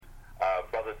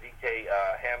Brother D.K.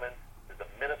 Hammond is a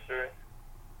minister,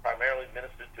 primarily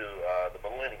minister to the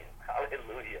millennials.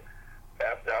 Hallelujah.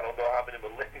 Pastor, I don't know how many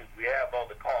millennials we have on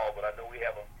the call, but I know we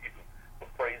have a few. But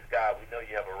praise God, we know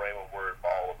you have a rhema word for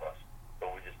all of us.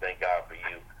 So we just thank God for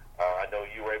you. I know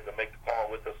you were able to make the call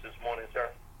with us this morning,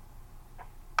 sir.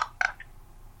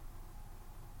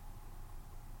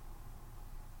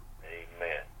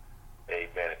 Amen.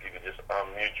 Amen. If you could just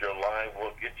unmute your line,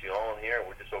 we'll get you on here.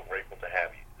 We're just so grateful to have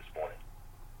you this morning.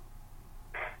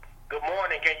 Good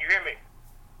morning. Can you hear me?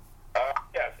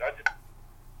 Yes.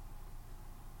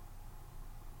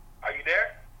 Are you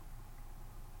there?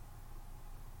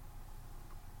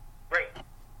 Great.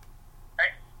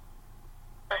 Right.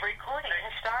 The recording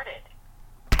has started.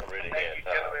 Thank you,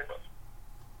 gentlemen.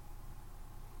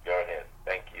 Go ahead.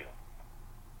 Thank you.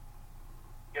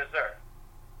 Yes, sir.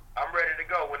 I'm ready to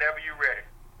go whenever you're ready.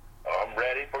 I'm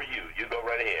ready for you. You go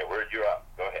right ahead. You're up.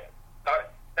 Go ahead. All right.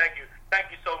 Thank you.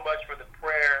 Thank you so much for the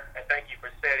prayer, and thank you for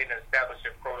setting and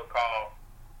establishing protocol.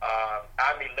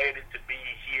 I'm elated to be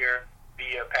here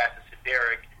via Pastor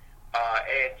Cedric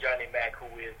and Johnny Mack, who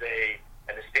is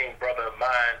an esteemed brother of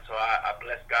mine, so I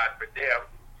bless God for them.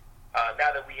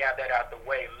 Now that we have that out the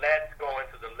way, let's go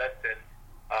into the lesson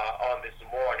on this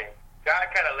morning. God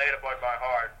kind of laid upon my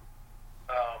heart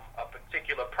a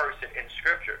particular person in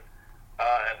Scripture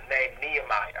named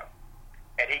Nehemiah.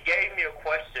 And he gave me a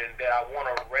question that I want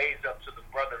to raise up to the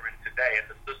brethren today and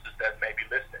the sisters that may be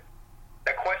listening.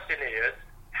 The question is,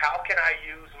 how can I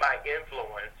use my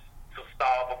influence to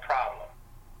solve a problem?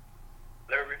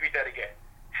 Let me repeat that again.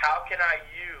 How can I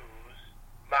use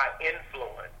my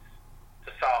influence to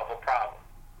solve a problem?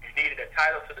 You needed a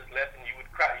title to this lesson. You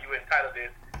entitled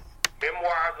this,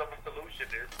 Memoirs of a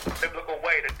Solutionist, a Biblical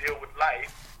Way to Deal with Life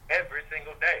Every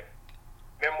Single Day.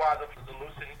 Memoirs of a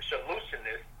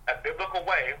Solutionist, a biblical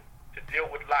way to deal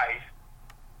with life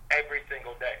every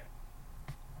single day.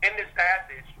 In this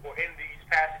passage, or in these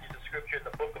passages of Scripture in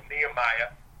the book of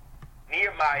Nehemiah,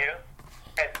 Nehemiah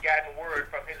has gotten word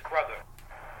from his brother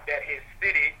that his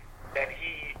city that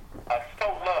he so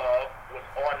loved was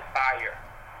on fire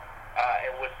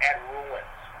and was at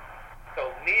ruins.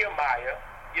 So Nehemiah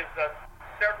gives us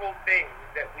several things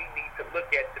that we need to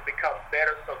look at to become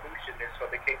better solutionists for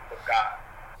the kingdom of God.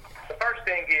 The first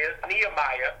thing is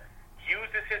Nehemiah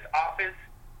uses his office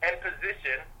and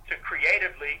position to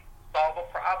creatively solve a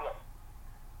problem.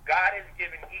 God has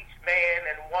given each man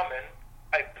and woman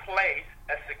a place,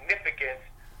 a significance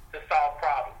to solve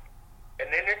problems.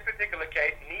 And in this particular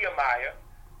case, Nehemiah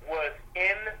was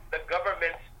in the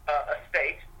government's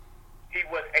estate. He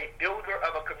was a builder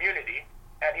of a community,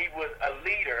 and he was a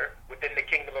leader within the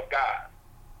kingdom of God.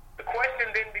 The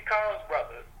question then becomes,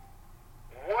 brothers,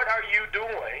 what are you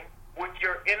doing with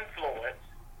your influence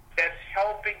that's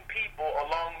helping people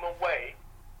along the way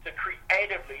to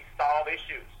creatively solve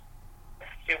issues?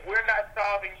 If we're not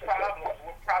solving problems,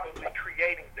 we're probably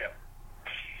creating them.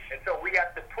 And so we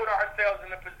have to put ourselves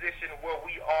in a position where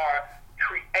we are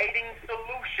creating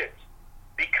solutions,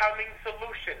 becoming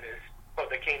solutionists for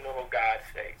the kingdom of God's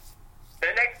sake.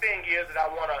 The next thing is that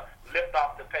I want to lift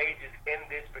off the pages in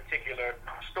this particular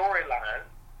storyline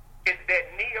is that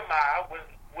Nehemiah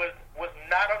was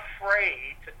not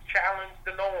afraid to challenge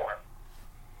the norm.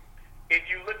 If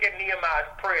you look at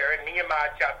Nehemiah's prayer in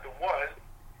Nehemiah chapter 1,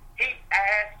 he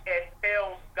asks and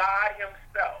tells God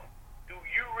himself, do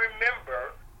you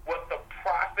remember what the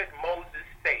prophet Moses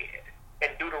said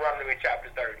in Deuteronomy chapter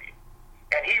 30?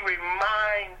 And he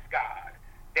reminds God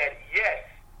that, yes,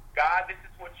 God, this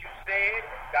is what you said.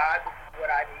 God, this is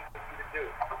what I need for you to do.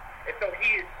 And so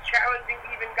he is challenging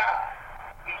even God.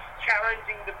 He's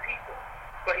challenging the people.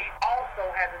 But he also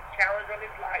has a challenge on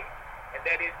his life, and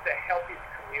that is to help his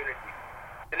community.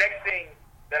 The next thing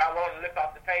that I want to lift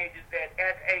off the page is that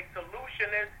as a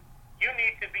solutionist, you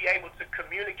need to be able to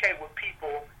communicate with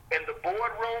people in the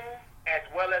boardroom as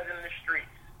well as in the streets.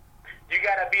 You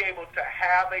got to be able to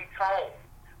have a tone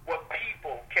where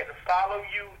people can follow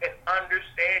you and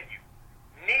understand you.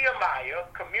 Nehemiah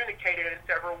communicated in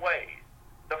several ways.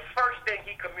 The first thing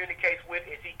he communicates with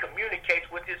is he communicates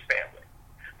with his family.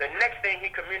 The next thing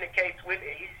he communicates with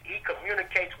is he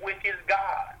communicates with his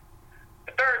God.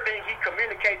 The third thing he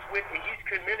communicates with is he's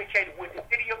communicating with the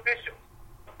city officials.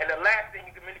 And the last thing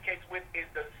he communicates with is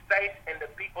the saints and the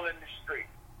people in the street.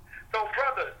 So,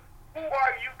 brothers, who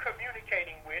are you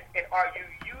communicating with, and are you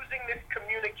using this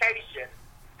communication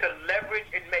to leverage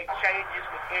and make changes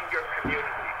within your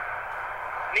community?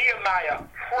 Nehemiah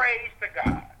prays to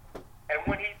God. And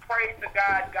when he prays to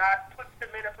God, God puts him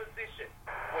in a position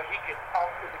where he can talk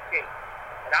to the king.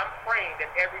 And I'm praying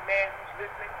that every man who's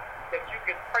listening, that you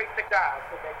can pray to God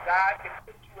so that God can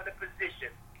put you in a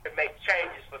position to make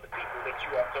changes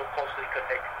closely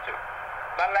connected to.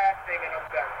 My last thing, and I'm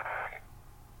done.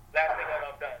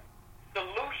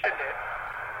 Solutionists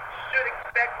should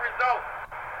expect results.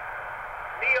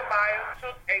 Nehemiah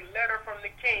took a letter from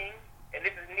the king, and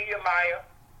this is Nehemiah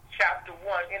chapter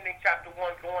 1, ending chapter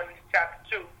 1, going into chapter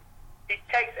 2. He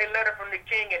takes a letter from the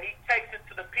king, and he takes it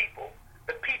to the people.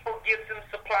 The people gives him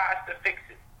supplies to fix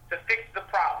it, to fix the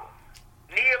problem.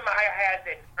 Nehemiah has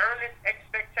an earnest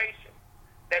expectation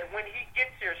that when he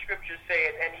gets here, Scripture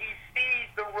says, and he sees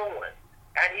the ruin,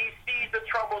 and he sees the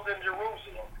troubles in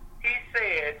Jerusalem, he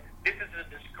said, this is a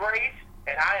disgrace,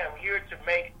 and I am here to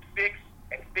fix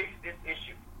this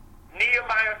issue.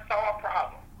 Nehemiah saw a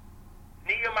problem.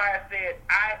 Nehemiah said,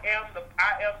 I am the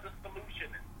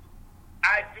solutionist.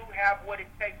 I do have what it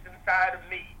takes inside of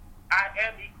me. I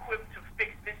am equipped to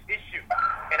fix this issue,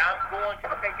 and I'm going to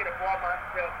take it upon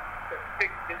myself to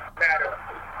fix this matter,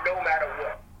 no matter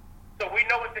what. So we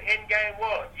know what the end game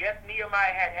was. Yes,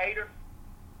 Nehemiah had haters.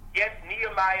 Yes,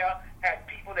 Nehemiah had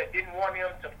people that didn't want him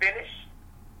to finish.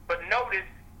 But notice,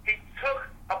 he took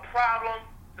a problem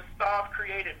to solve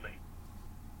creatively.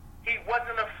 He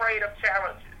wasn't afraid of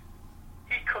challenges.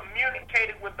 He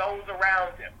communicated with those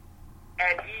around him,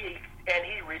 and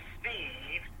he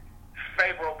received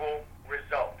favorable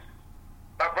results.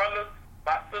 My brothers,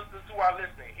 my sisters who are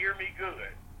listening, hear me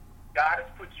good. God has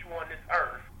put you on this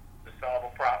earth to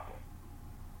solve a problem.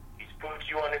 He's put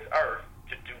you on this earth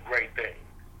to do great things.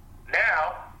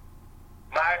 Now,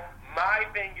 my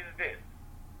thing is this.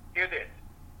 Hear this.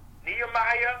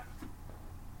 Nehemiah,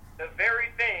 the very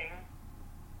thing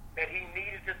that he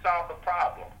needed to solve the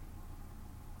problem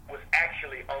was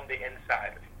actually on the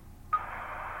inside of him.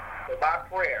 So my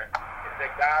prayer is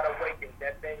that God awakens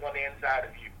that thing on the inside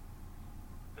of you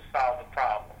to solve the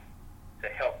problem, to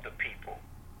help the people,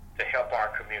 to help our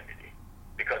community,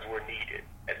 because we're needed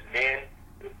as men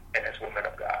and as women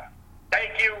of God.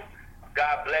 Thank you.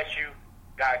 God bless you.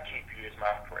 God keep you is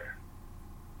my prayer.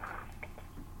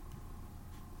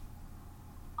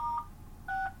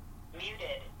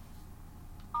 Muted.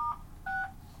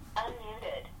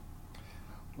 Unmuted.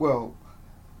 Well,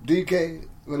 DK,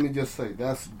 let me just say,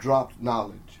 that's dropped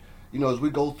knowledge. You know, as we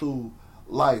go through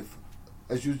life,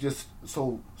 as you just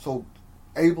so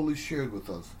ably shared with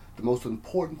us, the most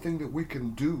important thing that we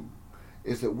can do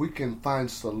is that we can find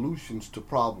solutions to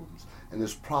problems. And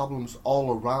there's problems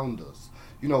all around us.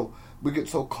 You know, we get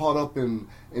so caught up in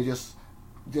just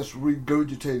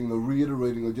regurgitating or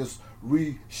reiterating or just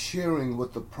re-sharing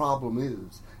what the problem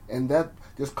is. And that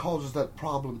just causes that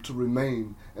problem to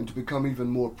remain and to become even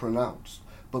more pronounced.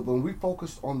 But when we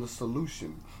focus on the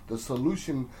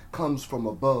solution comes from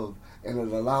above, and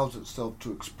it allows itself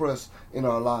to express in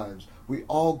our lives. We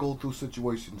all go through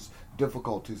situations,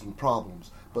 difficulties, and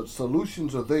problems, but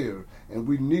solutions are there, and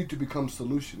we need to become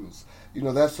solutionists. You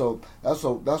know, that's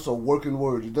a working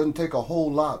word. It doesn't take a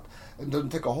whole lot. It doesn't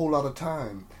take a whole lot of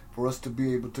time for us to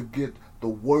be able to get the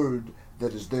word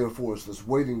that is there for us, that's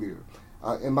waiting there.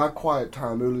 In my quiet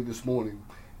time early this morning,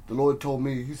 the Lord told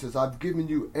me, He says, I've given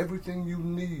you everything you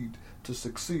need to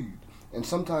succeed. And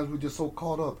sometimes we're just so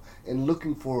caught up in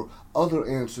looking for other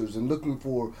answers and looking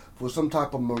for some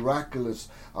type of miraculous,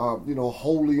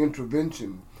 holy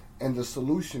intervention. And the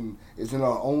solution is in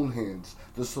our own hands.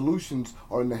 The solutions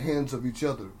are in the hands of each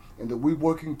other. And that we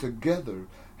working together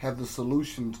have the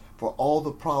solutions for all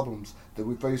the problems that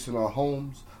we face in our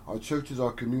homes, our churches,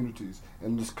 our communities,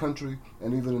 in this country,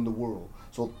 and even in the world.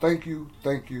 So thank you,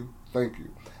 thank you, thank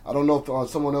you. I don't know if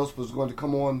someone else was going to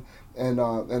come on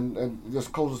and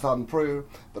just close us out in prayer,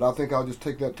 but I think I'll just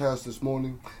take that task this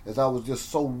morning, as I was just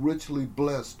so richly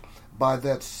blessed by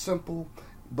that simple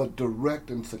but direct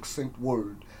and succinct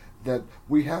word that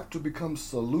we have to become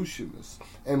solutionists.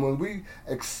 And when we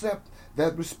accept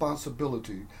that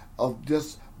responsibility of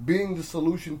just being the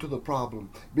solution to the problem,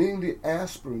 being the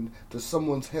aspirin to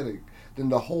someone's headache, then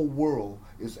the whole world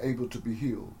is able to be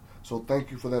healed. So thank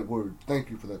you for that word.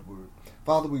 Thank you for that word.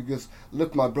 Father, we just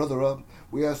lift my brother up.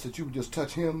 We ask that you would just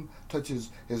touch him, touch his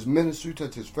ministry,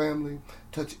 touch his family,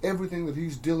 touch everything that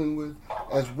he's dealing with,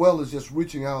 as well as just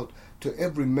reaching out to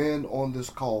every man on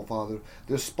this call, Father.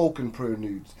 Their spoken prayer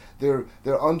needs, their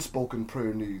unspoken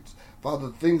prayer needs, Father,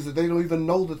 things that they don't even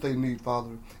know that they need,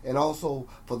 Father. And also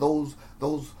for those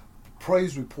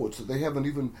praise reports that they haven't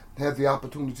even had the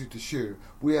opportunity to share.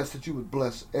 We ask that you would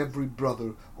bless every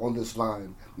brother on this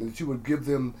line, and that you would give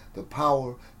them the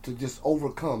power to just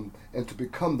overcome and to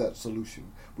become that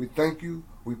solution. We thank you,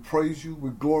 we praise you, we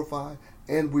glorify,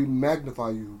 and we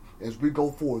magnify you as we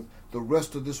go forth the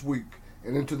rest of this week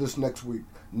and into this next week,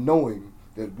 knowing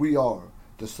that we are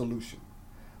the solution.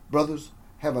 Brothers,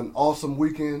 have an awesome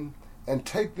weekend, and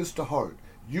take this to heart.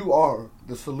 You are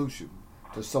the solution.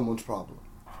 to someone's problem.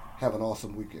 Have an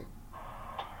awesome weekend.